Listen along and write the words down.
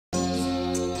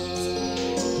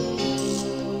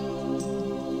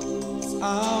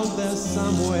out there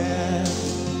somewhere.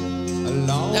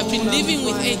 I've been living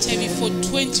with HIV for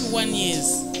 21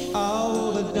 years.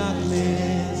 All the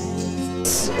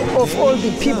darkness. Of all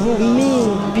the people,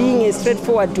 me being a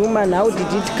straightforward woman, how did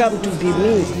it come to be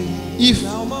me? If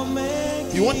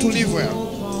you want to live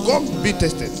well, go be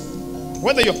tested.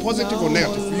 Whether you're positive or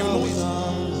negative, you know it.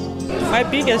 My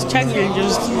biggest challenge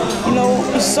is,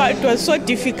 it was so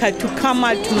difficult to come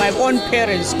out to my own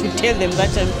parents to tell them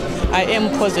that I am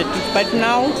positive. But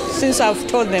now, since I've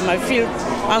told them, I feel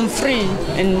I'm free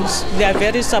and they are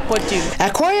very supportive.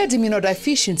 Acquired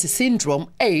immunodeficiency syndrome,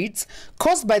 AIDS,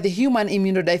 caused by the human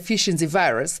immunodeficiency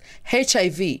virus,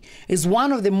 HIV, is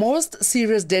one of the most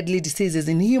serious deadly diseases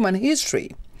in human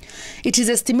history. It is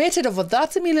estimated over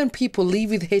 30 million people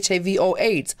live with HIV or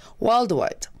AIDS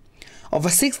worldwide. Over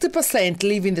 60%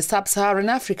 live in the sub-Saharan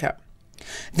Africa.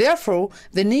 Therefore,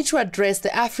 the need to address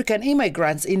the African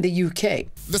immigrants in the UK.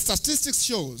 The statistics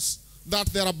shows that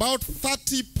there are about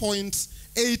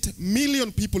 30.8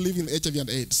 million people living with HIV and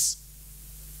AIDS.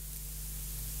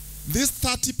 These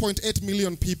 30.8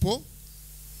 million people,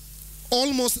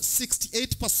 almost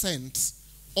 68%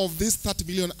 of these 30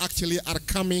 million actually are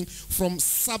coming from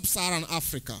sub-Saharan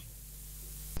Africa.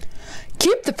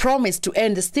 Keep the Promise to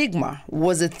End the Stigma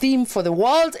was a theme for the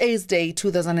World AIDS Day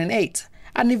 2008,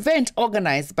 an event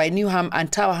organized by Newham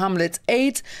and Tower Hamlets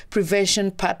AIDS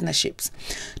Prevention Partnerships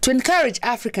to encourage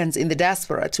Africans in the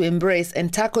diaspora to embrace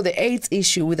and tackle the AIDS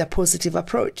issue with a positive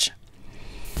approach.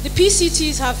 The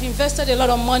PCTs have invested a lot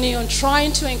of money on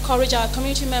trying to encourage our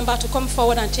community members to come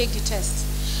forward and take the test.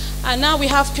 And now we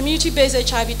have community-based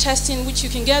HIV testing, which you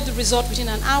can get the result within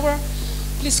an hour.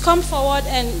 Please come forward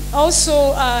and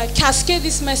also cascade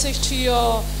this message to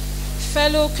your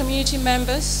fellow community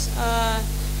members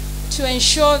to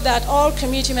ensure that all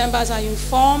community members are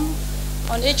informed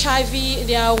on HIV,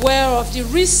 they are aware of the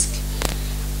risk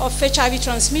of HIV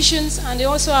transmissions, and they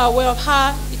also are aware of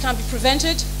how it can be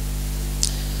prevented.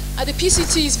 The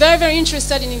PCT is very, very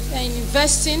interested in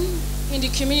investing in the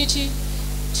community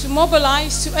to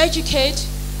mobilize, to educate,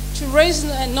 to raise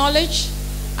knowledge,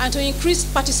 and to increase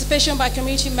participation by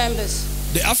community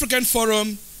members. The African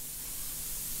Forum,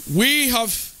 we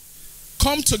have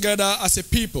come together as a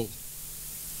people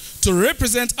to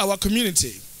represent our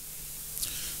community,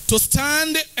 to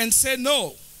stand and say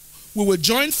no, we will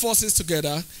join forces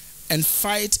together and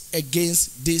fight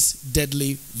against this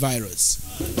deadly virus.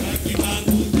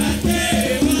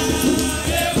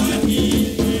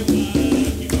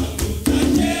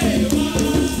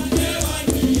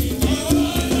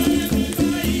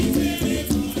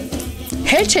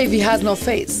 HIV has no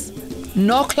face,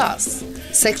 no class,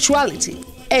 sexuality,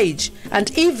 age, and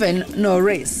even no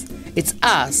race. It's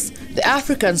us, the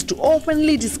Africans, to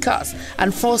openly discuss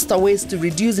and foster ways to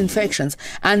reduce infections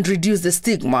and reduce the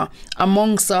stigma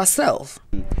amongst ourselves.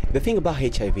 The thing about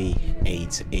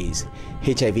HIV/AIDS is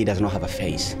HIV does not have a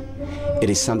face. It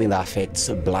is something that affects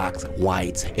blacks,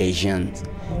 whites, Asians.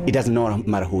 It does not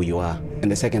matter who you are.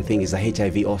 And the second thing is that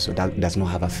HIV also does not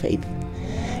have a faith.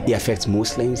 It affects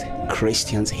Muslims,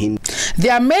 Christians, Hindus.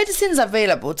 There are medicines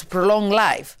available to prolong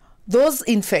life. Those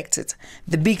infected,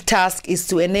 the big task is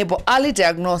to enable early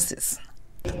diagnosis.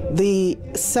 The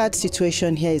sad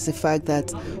situation here is the fact that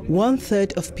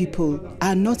 1/3 of people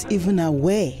are not even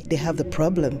aware they have the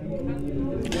problem.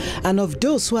 And of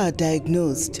those who are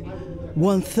diagnosed,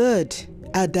 1/3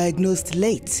 are diagnosed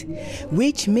late,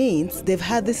 which means they've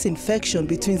had this infection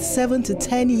between 7 to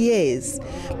 10 years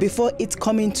before it's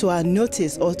coming to our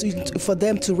notice or for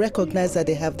them to recognize that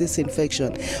they have this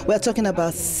infection. We're talking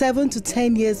about 7 to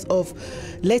 10 years of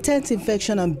latent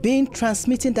infection and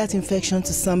transmitting that infection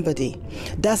to somebody.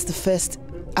 That's the first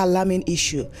alarming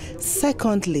issue.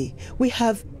 Secondly, we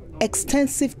have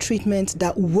extensive treatment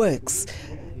that works,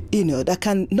 that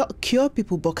can not cure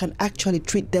people but can actually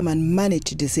treat them and manage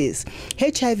the disease.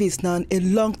 HIV is now a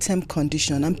long-term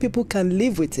condition and people can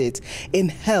live with it in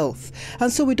health.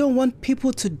 And so we don't want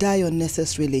people to die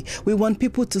unnecessarily. We want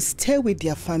people to stay with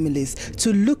their families,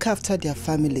 to look after their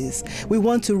families. We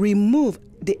want to remove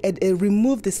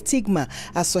the stigma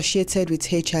associated with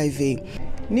HIV.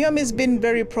 NEOM has been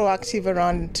very proactive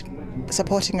around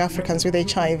supporting Africans with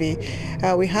HIV.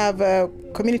 We have a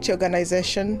community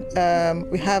organization.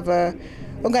 We have an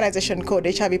organization called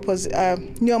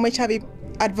NEOM HIV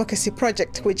Advocacy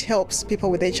Project, which helps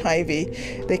people with HIV.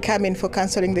 They come in for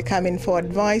counseling, they come in for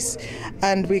advice,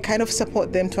 and we kind of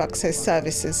support them to access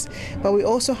services. But we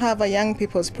also have a young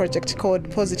people's project called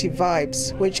Positive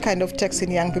Vibes, which kind of takes in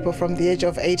young people from the age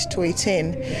of 8 to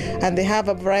 18. And they have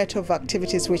a variety of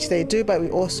activities which they do, but we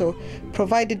also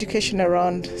provide education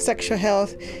around sexual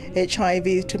health,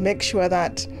 HIV, to make sure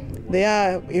that they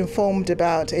are informed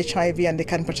about HIV and they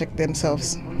can protect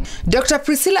themselves. Dr.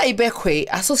 Priscilla Ibekwe,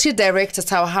 Associate Director,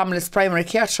 Tower Hamlets Primary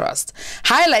Care Trust,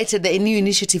 highlighted the new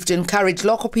initiative to encourage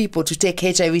local people to take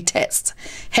HIV tests,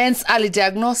 hence early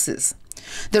diagnosis.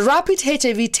 The rapid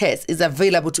HIV test is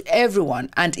available to everyone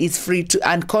and is free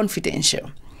and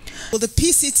confidential. Well, the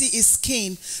PCT is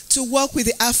keen to work with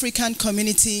the African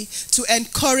community to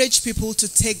encourage people to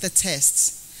take the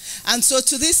tests. And so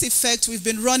to this effect, we've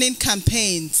been running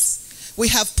campaigns. We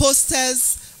have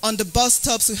posters on the bus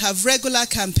stops, we have regular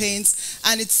campaigns,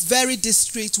 and it's very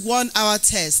discreet, 1-hour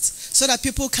test, so that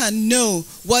people can know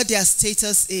what their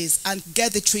status is and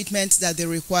get the treatment that they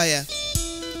require.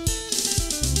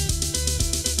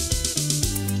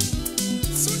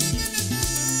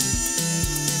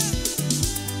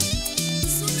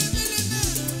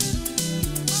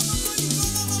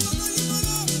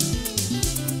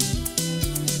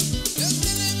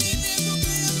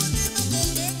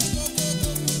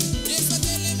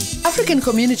 African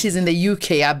communities in the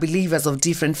UK are believers of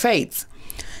different faiths.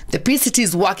 The PCT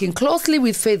is working closely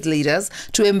with faith leaders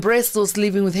to embrace those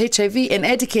living with HIV and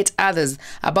educate others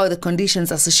about the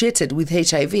conditions associated with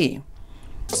HIV. I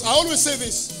always say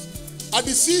this, a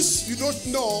disease you don't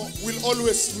know will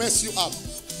always mess you up.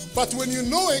 But when you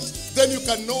know it, then you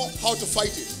can know how to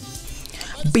fight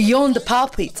it. Beyond the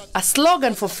pulpit, a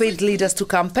slogan for faith leaders to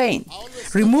campaign,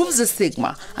 removes the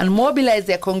stigma and mobilize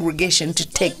their congregation to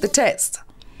take the test.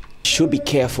 Should be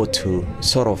careful to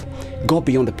sort of go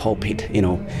beyond the pulpit. You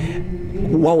know,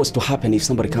 what was to happen if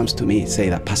somebody comes to me and say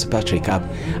that, Pastor Patrick,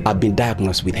 I've been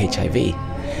diagnosed with HIV.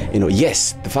 You know,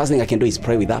 yes, the first thing I can do is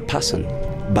pray with that person,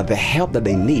 but the help that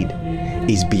they need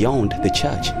is beyond the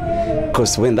church.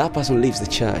 Because when that person leaves the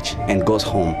church and goes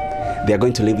home, they are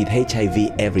going to live with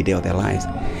HIV every day of their lives.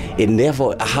 And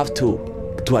therefore, I have to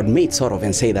admit sort of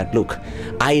and say that, look,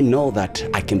 I know that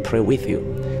I can pray with you,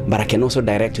 but I can also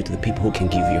direct you to the people who can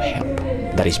give you help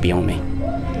that is beyond me.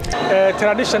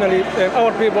 Traditionally,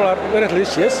 our people are very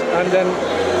religious, and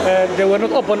then they were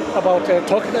not open about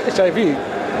talking HIV.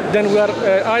 Then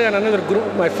I and another group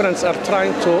of my friends are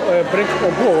trying to bring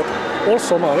on board all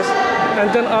Somalis,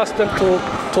 and then ask them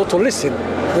to listen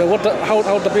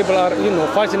how the people are,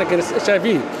 fighting against HIV,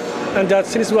 and that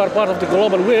since we are part of the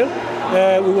global will,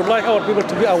 we would like our people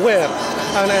to be aware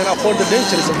and avoid the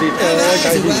dangers of the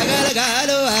HIV.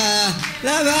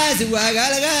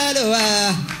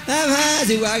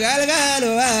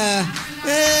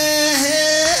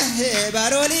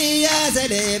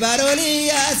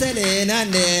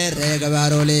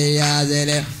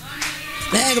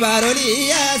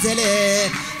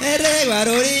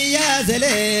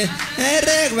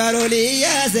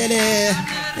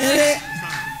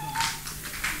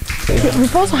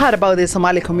 We've also heard about the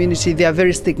Somali community. They are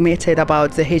very stigmatized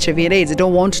about the HIV and AIDS. They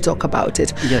don't want to talk about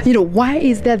it. Yes. Why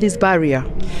is there this barrier?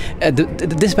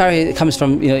 This barrier comes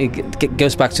from, it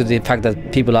goes back to the fact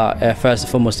that people are first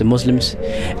and foremost the Muslims.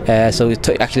 So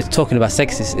actually talking about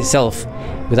sex itself,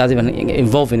 without even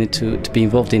involving it to be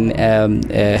involved in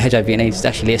HIV and AIDS, is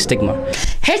actually a stigma.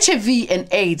 HIV and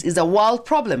AIDS is a world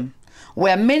problem,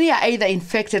 where many are either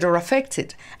infected or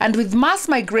affected. And with mass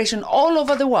migration all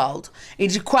over the world,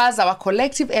 it requires our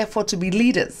collective effort to be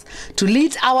leaders, to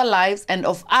lead our lives and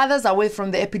of others away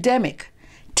from the epidemic.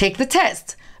 Take the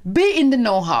test, be in the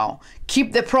know-how,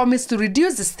 keep the promise to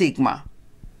reduce the stigma.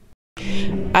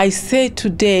 I say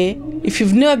today, if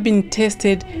you've never been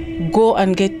tested, go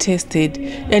and get tested.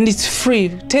 And it's free.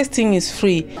 Testing is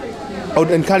free. I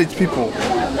would encourage people,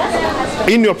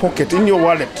 in your pocket, in your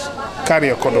wallet, carry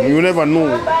a condom. You never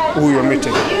know who you're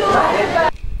meeting.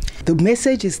 The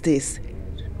message is this: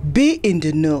 be in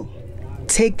the know,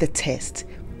 take the test.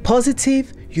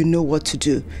 Positive, you know what to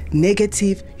do.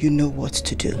 Negative, you know what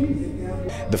to do.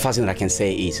 The first thing that I can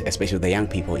say is, especially the young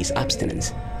people, is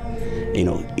abstinence.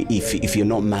 If you're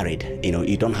not married,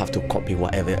 you don't have to copy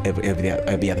whatever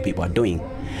every other people are doing.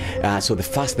 So the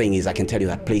first thing is, I can tell you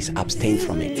that please abstain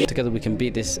from it. Together we can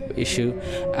beat this issue,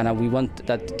 and we want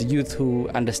that the youth who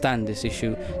understand this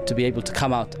issue to be able to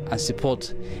come out and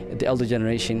support the elder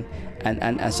generation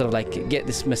and sort of like get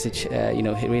this message,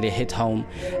 really hit home.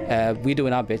 We're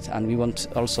doing our bit, and we want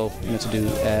also to do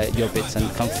your bits and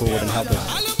come forward and help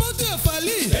us.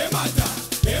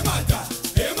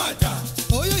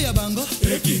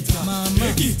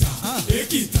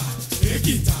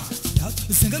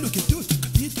 Senga lo que tú,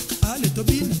 ale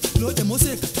tobin, lo de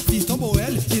moseka.